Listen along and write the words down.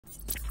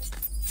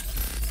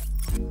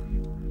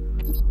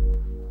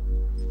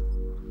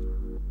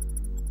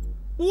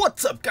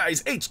What's up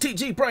guys,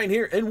 HTG Brian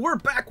here, and we're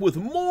back with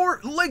more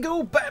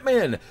Lego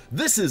Batman.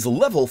 This is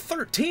level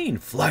 13,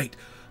 Flight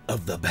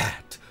of the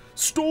Bat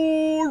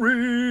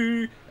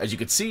story. As you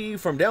can see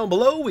from down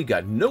below, we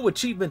got no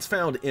achievements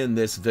found in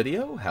this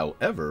video.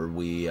 However,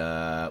 we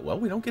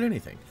don't get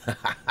anything.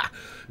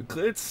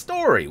 It's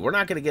story. We're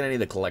not going to get any of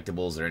the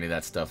collectibles or any of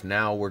that stuff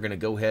now. We're going to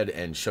go ahead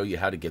and show you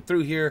how to get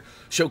through here,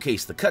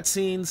 showcase the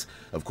cutscenes,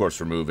 of course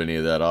remove any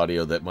of that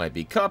audio that might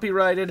be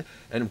copyrighted,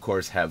 and of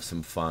course have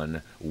some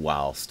fun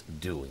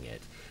whilst doing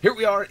it. Here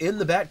we are in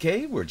the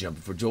Batcave. We're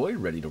jumping for joy,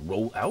 ready to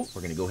roll out.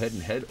 We're going to go ahead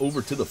and head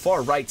over to the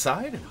far right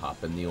side and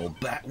hop in the old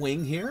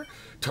Batwing here.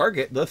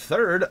 Target the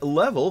 3rd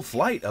level,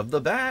 Flight of the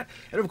Bat.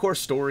 And of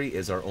course, story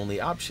is our only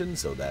option,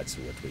 so that's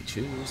what we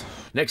choose.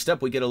 Next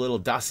up, we get a little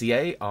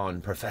dossier on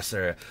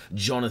Professor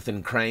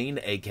Jonathan Crane,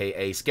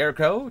 aka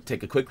Scarecrow.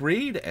 Take a quick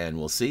read, and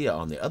we'll see you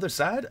on the other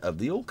side of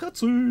the old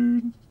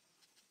cutscene.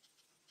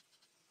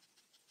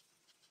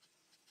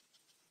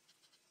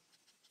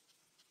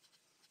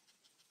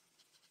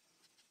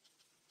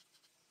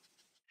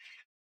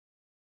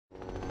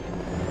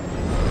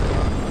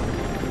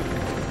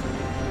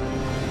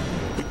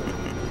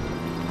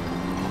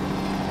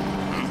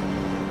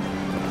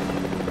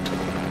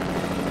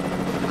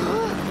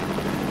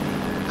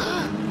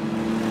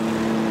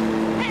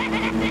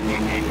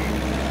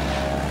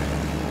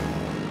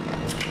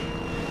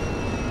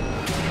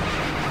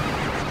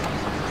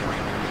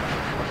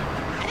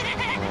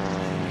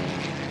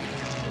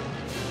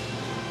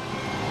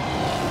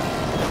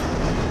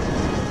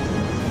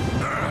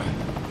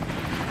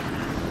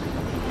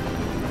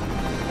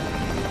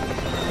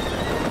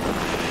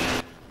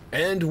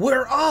 And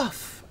we're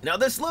off! Now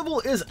this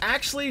level is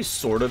actually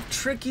sort of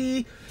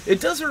tricky.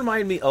 It does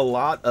remind me a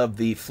lot of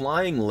the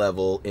flying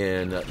level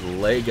in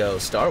Lego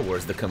Star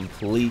Wars, the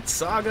complete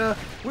saga.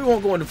 We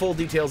won't go into full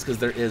details because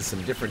there is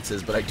some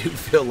differences, but I do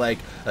feel like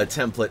a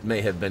template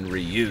may have been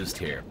reused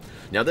here.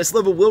 Now this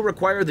level will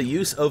require the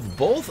use of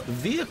both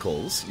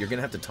vehicles. You're going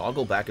to have to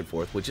toggle back and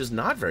forth, which is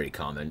not very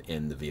common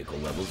in the vehicle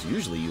levels.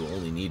 Usually you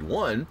only need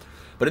one.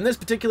 But in this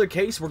particular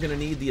case, we're going to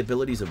need the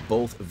abilities of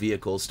both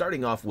vehicles,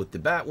 starting off with the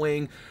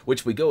Batwing,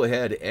 which we go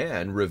ahead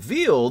and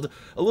revealed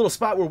a little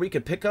spot where we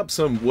could pick up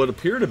some what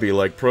appear to be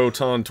like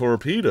proton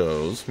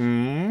torpedoes.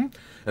 And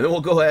then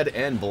we'll go ahead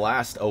and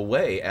blast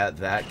away at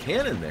that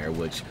cannon there,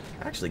 which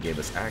actually gave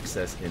us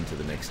access into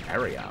the next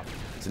area.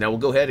 So now we'll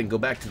go ahead and go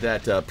back to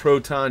that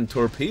proton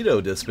torpedo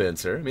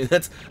dispenser. I mean,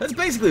 that's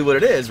basically what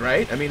it is,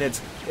 right? I mean,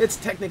 it's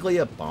technically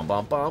a bomb,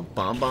 bomb, bomb,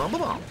 bomb, bomb,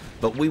 bomb, bomb.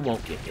 But we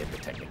won't get into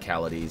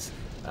technicalities.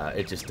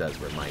 It just does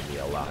remind me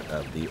a lot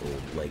of the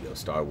old Lego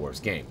Star Wars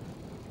game.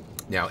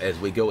 Now, as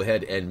we go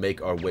ahead and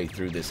make our way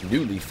through this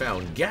newly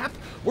found gap,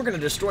 we're going to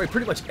destroy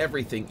pretty much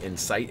everything in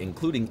sight,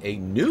 including a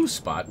new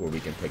spot where we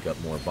can pick up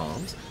more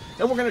bombs.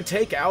 And we're going to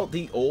take out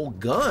the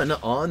old gun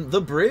on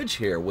the bridge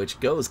here, which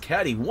goes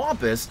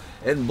cattywampus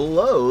and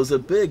blows a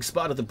big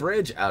spot of the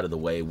bridge out of the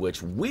way,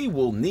 which we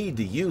will need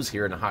to use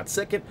here in a hot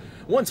second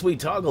once we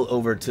toggle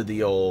over to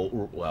the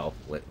old... Well,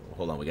 wait,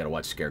 hold on, we got to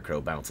watch Scarecrow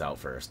bounce out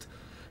first.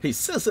 He's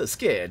so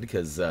scared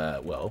because,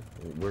 well,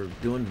 we're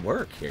doing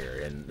work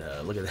here, and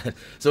look at that.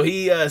 So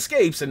he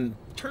escapes and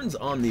turns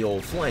on the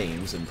old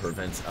flames and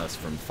prevents us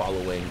from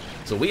following.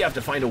 So we have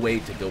to find a way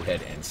to go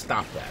ahead and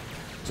stop that.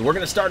 So we're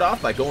going to start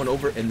off by going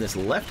over in this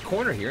left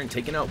corner here and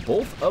taking out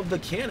both of the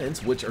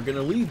cannons, which are going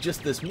to leave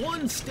just this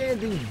one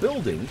standing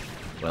building.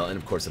 Well, and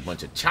of course a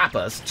bunch of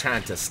choppas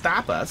trying to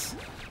stop us.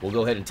 We'll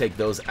go ahead and take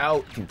those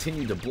out,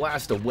 continue to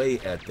blast away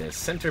at this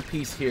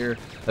centerpiece here.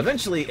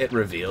 Eventually, it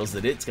reveals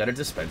that it's got a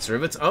dispenser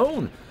of its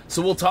own.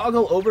 So we'll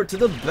toggle over to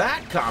the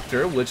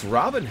Batcopter, which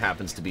Robin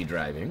happens to be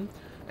driving.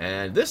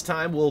 And this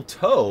time, we'll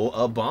tow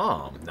a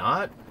bomb.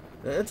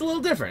 It's a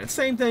little different. It's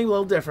the same thing, a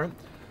little different.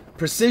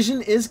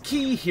 Precision is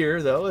key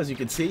here, though. As you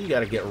can see, you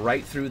got to get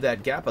right through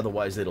that gap,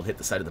 otherwise it'll hit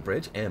the side of the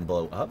bridge and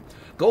blow up.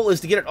 Goal is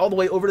to get it all the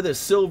way over to this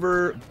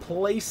silver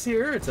place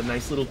here. It's a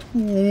nice little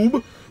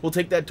tube. We'll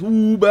take that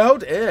tube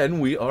out, and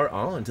we are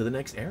on to the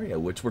next area,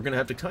 which we're going to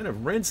have to kind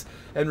of rinse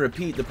and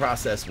repeat the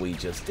process we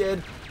just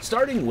did,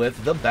 starting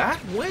with the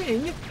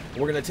Batwing.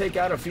 We're going to take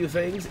out a few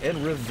things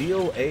and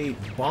reveal a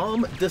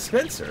bomb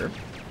dispenser.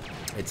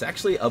 It's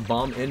actually a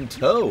bomb in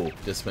tow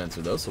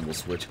dispenser, though, so we'll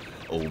switch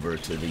over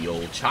to the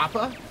old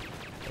chopper.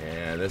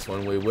 And this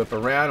one we whip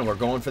around, and we're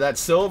going for that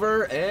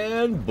silver,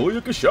 and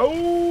booyaka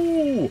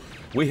show!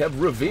 We have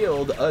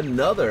revealed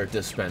another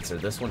dispenser.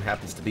 This one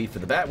happens to be for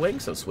the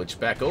Batwing, so switch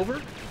back over.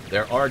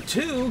 There are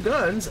two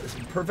guns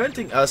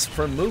preventing us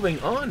from moving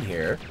on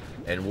here,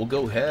 and we'll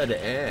go ahead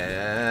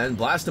and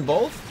blast them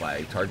both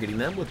by targeting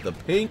them with the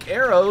pink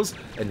arrows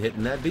and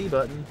hitting that B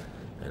button,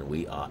 and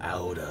we are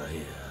out of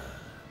here.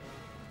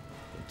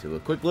 To a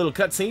quick little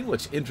cutscene,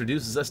 which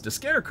introduces us to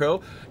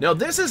Scarecrow. Now,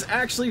 this is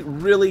actually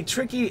really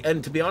tricky,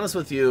 and to be honest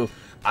with you,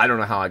 I don't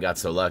know how I got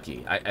so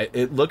lucky.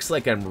 It looks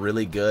like I'm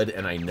really good,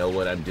 and I know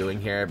what I'm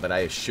doing here, but I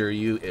assure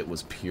you it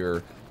was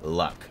pure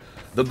luck.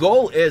 The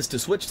goal is to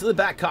switch to the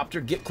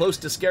Batcopter, get close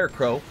to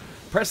Scarecrow,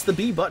 press the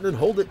B button and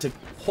hold it to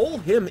pull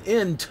him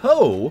in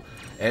tow.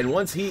 And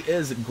once he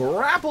is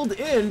grappled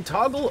in,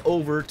 toggle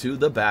over to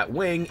the bat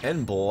wing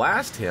and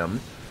blast him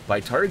by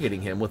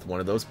targeting him with one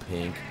of those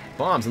pink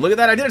bombs. And look at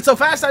that, I did it so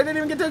fast I didn't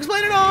even get to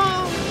explain it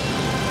all!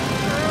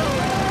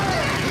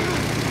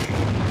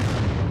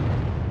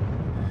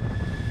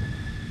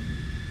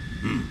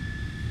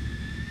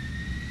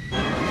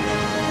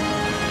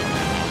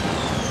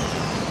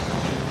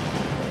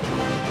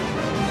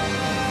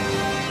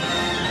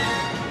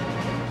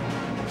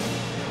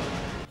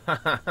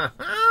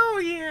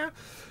 Oh yeah,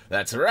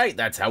 that's right,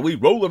 that's how we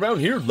roll around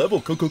here. Level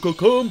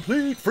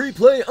complete, free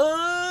play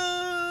unlock.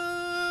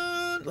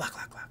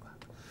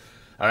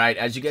 Alright,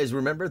 as you guys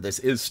remember, this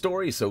is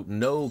story, so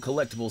no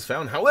collectibles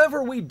found.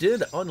 However, we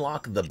did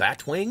unlock the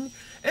Batwing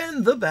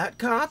and the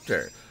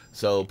Batcopter.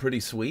 So,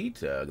 pretty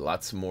sweet.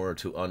 Lots more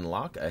to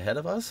unlock ahead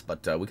of us,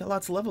 but we got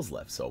lots of levels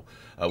left. So,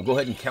 we'll go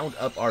ahead and count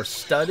up our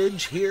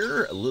studdage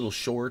here. A little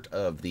short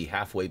of the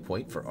halfway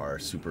point for our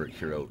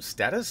superhero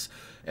status.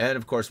 And,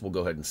 of course, we'll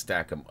go ahead and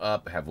stack them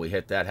up. Have we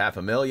hit that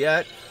 500,000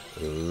 yet?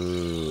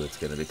 Ooh, it's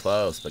going to be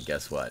close, but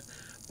guess what?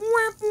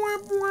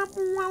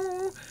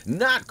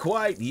 Not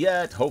quite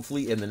yet.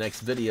 Hopefully in the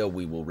next video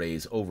we will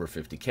raise over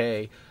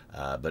 50K,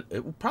 but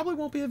it probably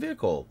won't be a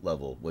vehicle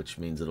level, which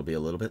means it'll be a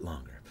little bit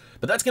longer.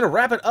 But that's going to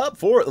wrap it up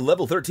for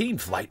level 13,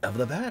 Flight of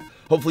the Bat.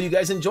 Hopefully you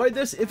guys enjoyed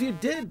this. If you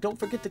did, don't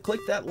forget to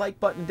click that like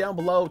button down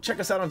below. Check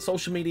us out on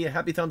social media.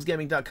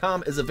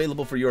 HappyThumbsGaming.com is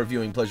available for your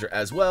viewing pleasure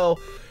as well.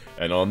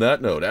 And on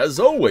that note, as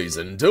always,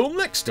 until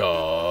next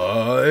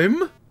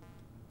time...